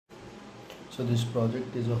So this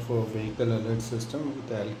project is of a vehicle alert system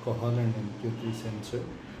with alcohol and MQ3 sensor,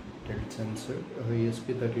 tilt sensor,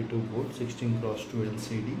 ESP32 board, 16x2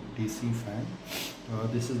 LCD, DC fan.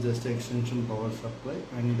 This is just an extension power supply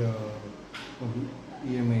and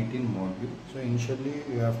EM18 module. So initially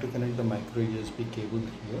you have to connect the micro USB cable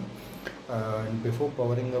here, and before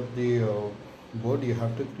powering up the board you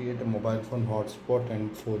have to create a mobile phone hotspot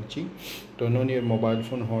and 4G. Turn on your mobile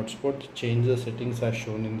phone hotspot, change the settings as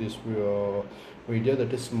shown in this video,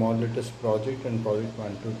 that is small letters project and project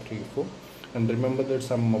 1 2 3 4. And remember that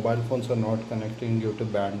some mobile phones are not connecting due to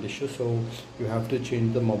band issue, so you have to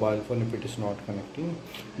change the mobile phone if it is not connecting.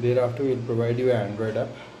 Thereafter we will provide you an Android app,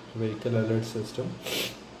 vehicle alert system.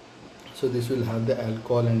 So this will have the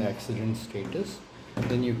alcohol and accident status.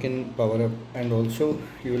 Then you can power up, and also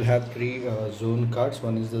you will have three zone cards.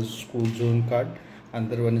 One is the school zone card,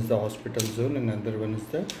 another one is the hospital zone, and another one is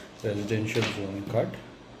the residential zone card.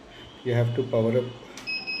 You have to power up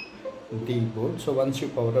the board. So once you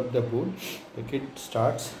power up the board, the kit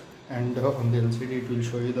starts, and on the LCD it will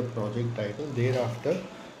show you the project title. Thereafter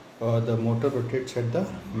the motor rotates at the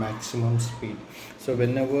maximum speed. So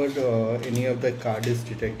whenever any of the card is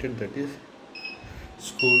detected, that is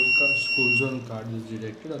school zone card is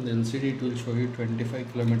detected, on the LCD it will show you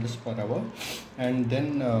 25 kilometers per hour, and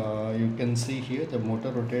then you can see here the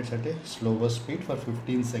motor rotates at a slower speed for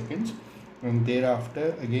 15 seconds, and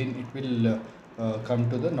thereafter again it will come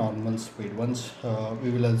to the normal speed once we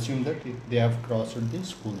will assume that they have crossed the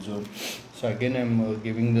school zone. So again I am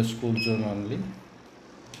giving the school zone only.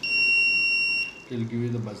 It will give you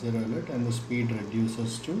the buzzer alert, and the speed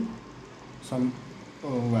reduces to some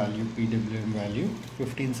value, PWM value.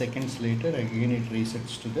 15 seconds later again it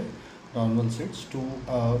resets to the normal sets.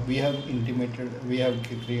 We have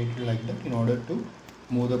created like that in order to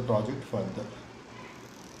move the project further.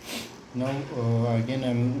 Now again I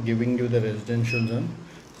am giving you the residential zone.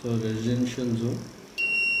 So residential zone,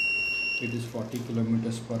 it is 40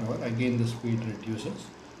 kilometers per hour. Again the speed reduces.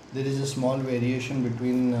 There is a small variation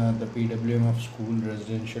between the PWM of school,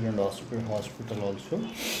 residential and hospital also.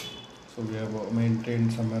 So we have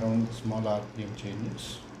maintained some around small RPM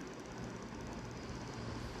changes.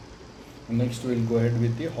 Next we will go ahead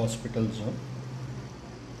with the hospital zone.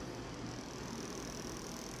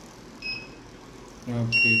 I have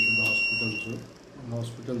created the hospital zone. And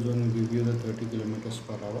hospital zone will give you the 30 kilometers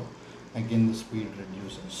per hour. Again the speed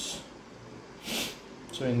reduces.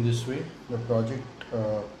 So in this way the project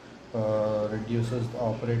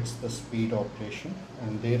operates the speed operation,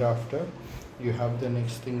 and thereafter you have the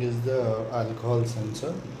next thing is the alcohol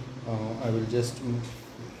sensor. I will just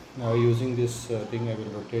now using this thing I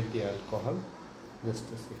will rotate the alcohol. Just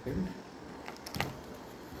a second.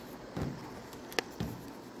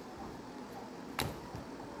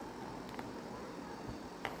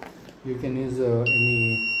 You can use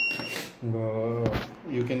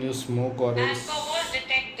you can use smoke or else alcohol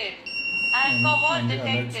detected. Alcohol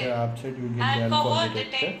detected. Outside you get the alcohol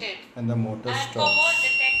detected, and the motor stops. Alcohol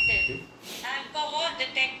detected. Alcohol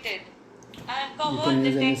detected. Alcohol you can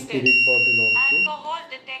use any spirit bottle also. Alcohol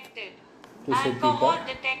detected. To set it Alcohol up.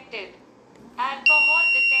 detected. Alcohol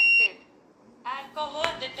detected.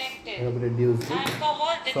 Alcohol detected. I have reduced it.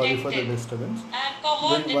 Alcohol detected. Sorry for the disturbance.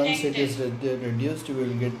 Alcohol Then once it detected. is reduced, you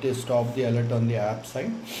will get to stop the alert on the app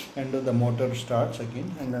side, and the motor starts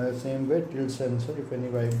again. And the same way, tilt sensor, if any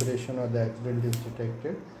vibration or the accident is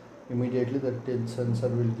detected, immediately the tilt sensor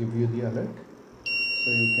will give you the alert. So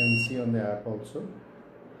you can see on the app also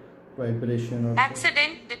vibration or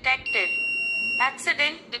Accident detected.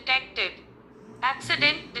 Accident detected.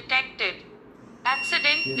 Accident detected.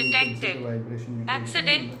 Accident here you can see the detected. vibration.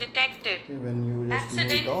 Accident detected. When you just move it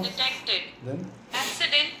Accident off, detected. then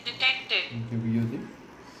Accident detected. it will give you the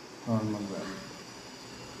normal value.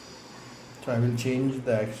 So I will change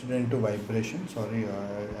the accident to vibration. Sorry, I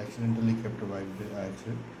accidentally kept a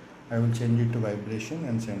accident. I will change it to vibration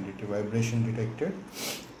and send it to vibration detected,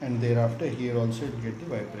 and thereafter here also it will get the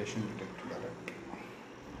vibration detected.